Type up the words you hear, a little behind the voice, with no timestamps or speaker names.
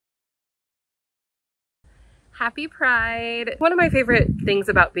Happy Pride. One of my favorite things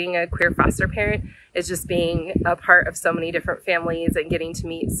about being a queer foster parent is just being a part of so many different families and getting to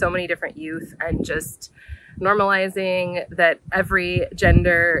meet so many different youth and just normalizing that every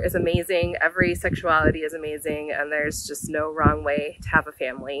gender is amazing, every sexuality is amazing, and there's just no wrong way to have a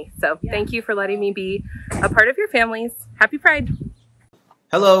family. So thank you for letting me be a part of your families. Happy Pride.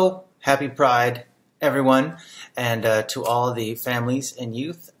 Hello, happy Pride, everyone, and to all the families and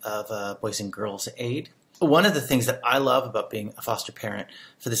youth of Boys and Girls Aid. One of the things that I love about being a foster parent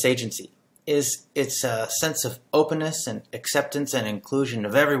for this agency is its sense of openness and acceptance and inclusion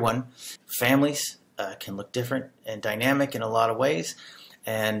of everyone. Families can look different and dynamic in a lot of ways,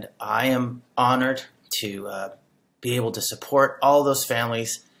 and I am honored to be able to support all those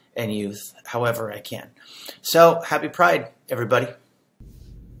families and youth however I can. So, happy Pride, everybody.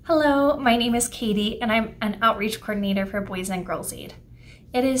 Hello, my name is Katie, and I'm an outreach coordinator for Boys and Girls Aid.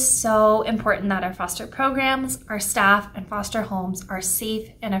 It is so important that our foster programs, our staff, and foster homes are safe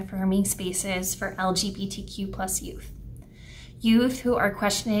and affirming spaces for LGBTQ+ youth. Youth who are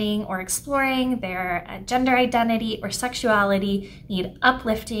questioning or exploring their gender identity or sexuality need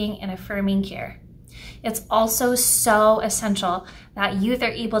uplifting and affirming care. It's also so essential that youth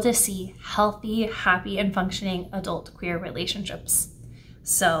are able to see healthy, happy, and functioning adult queer relationships.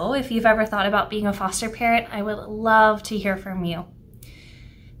 So if you've ever thought about being a foster parent, I would love to hear from you.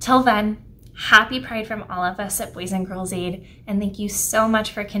 Till then, happy Pride from all of us at Boys and Girls Aid, and thank you so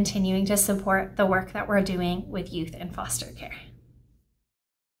much for continuing to support the work that we're doing with youth in foster care.